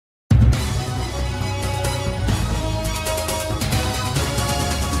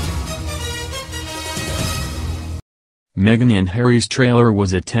Meghan and Harry's trailer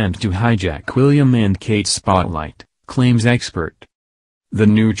was an attempt to hijack William and Kate's spotlight, claims expert. The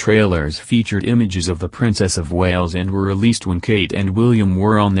new trailers featured images of the Princess of Wales and were released when Kate and William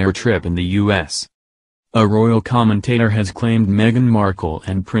were on their trip in the U.S. A royal commentator has claimed Meghan Markle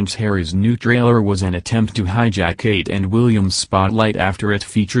and Prince Harry's new trailer was an attempt to hijack Kate and William's spotlight after it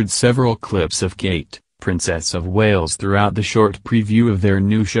featured several clips of Kate, Princess of Wales, throughout the short preview of their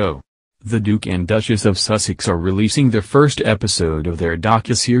new show. The Duke and Duchess of Sussex are releasing the first episode of their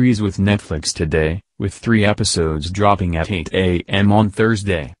docuseries with Netflix today, with 3 episodes dropping at 8 a.m. on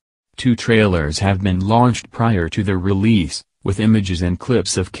Thursday. 2 trailers have been launched prior to the release, with images and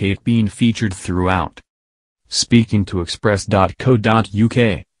clips of Kate being featured throughout. Speaking to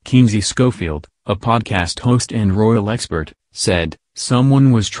Express.co.uk, Kingsley Schofield, a podcast host and royal expert, said,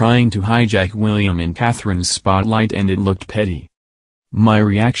 "Someone was trying to hijack William and Catherine's spotlight and it looked petty. My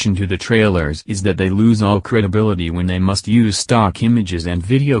reaction to the trailers is that they lose all credibility when they must use stock images and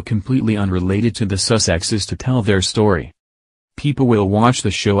video completely unrelated to the Sussexes to tell their story. People will watch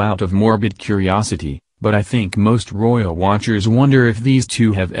the show out of morbid curiosity, but I think most royal watchers wonder if these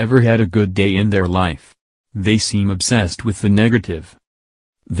two have ever had a good day in their life. They seem obsessed with the negative."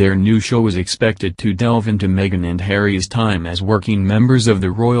 Their new show is expected to delve into Meghan and Harry's time as working members of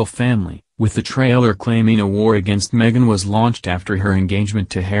the royal family, with the trailer claiming a war against Meghan was launched after her engagement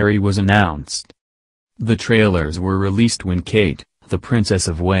to Harry was announced. The trailers were released when Kate, the Princess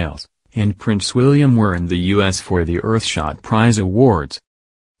of Wales, and Prince William were in the U.S. for the Earthshot Prize Awards.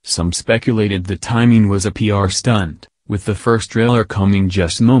 Some speculated the timing was a PR stunt, with the first trailer coming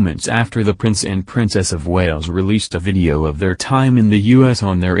just moments after the Prince and Princess of Wales released a video of their time in the U.S.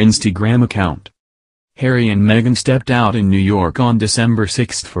 on their Instagram account. Harry and Meghan stepped out in New York on December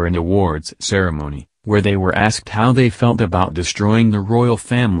 6 for an awards ceremony, where they were asked how they felt about destroying the royal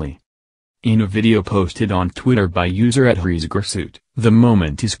family. In a video posted on Twitter by user @HarrysGursuit, the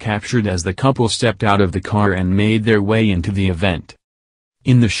moment is captured as the couple stepped out of the car and made their way into the event.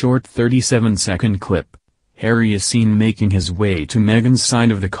 In the short 37-second clip, Harry is seen making his way to Meghan's side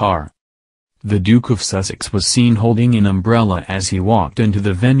of the car. The Duke of Sussex was seen holding an umbrella as he walked into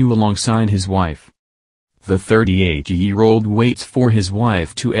the venue alongside his wife. The 38-year-old waits for his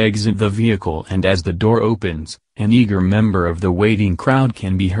wife to exit the vehicle, and as the door opens, an eager member of the waiting crowd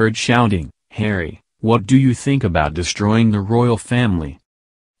can be heard shouting, "Harry, what do you think about destroying the royal family?"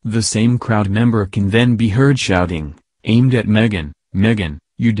 The same crowd member can then be heard shouting, aimed at Meghan, "Meghan,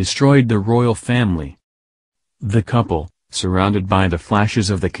 you destroyed the royal family." The couple, surrounded by the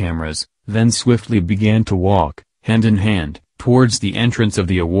flashes of the cameras, then swiftly began to walk, hand in hand, towards the entrance of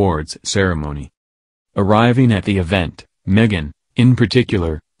the awards ceremony. Arriving at the event, Meghan, in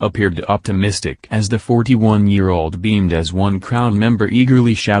particular, appeared optimistic as the 41-year-old beamed as one crowd member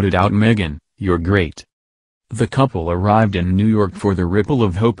eagerly shouted out, "Meghan, you're great." The couple arrived in New York for the Ripple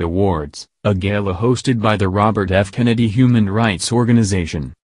of Hope Awards, a gala hosted by the Robert F. Kennedy Human Rights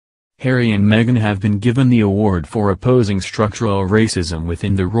Organization. Harry and Meghan have been given the award for opposing structural racism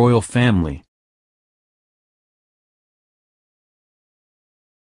within the royal family.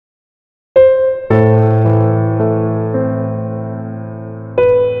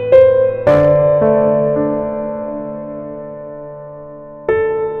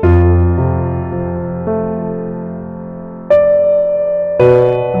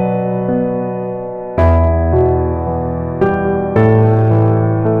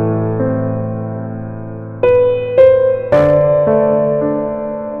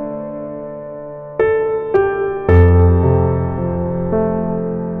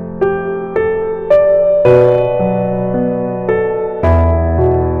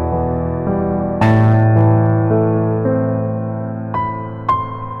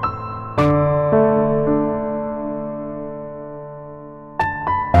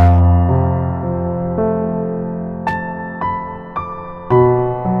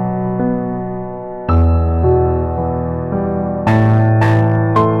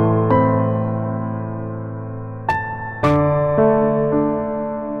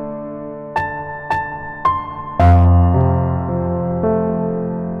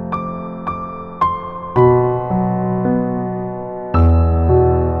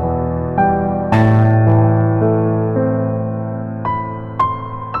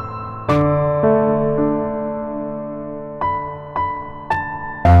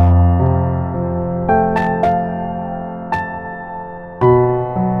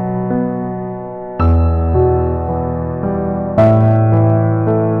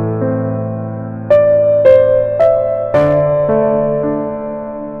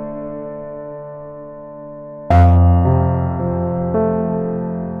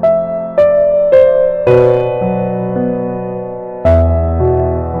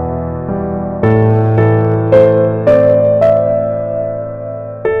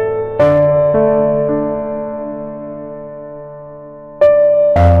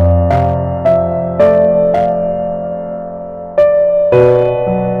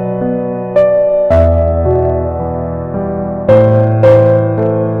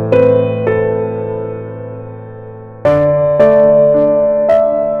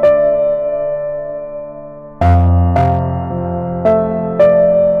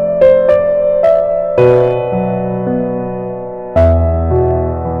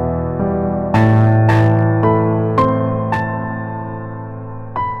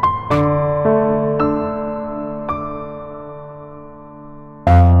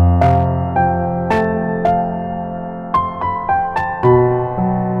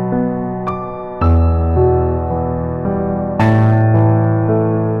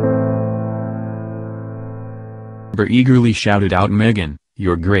 eagerly shouted out, "Meghan,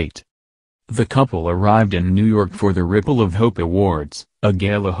 you're great." The couple arrived in New York for the Ripple of Hope Awards, a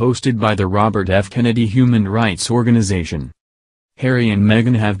gala hosted by the Robert F. Kennedy Human Rights Organization. Harry and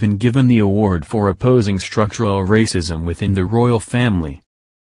Meghan have been given the award for opposing structural racism within the royal family.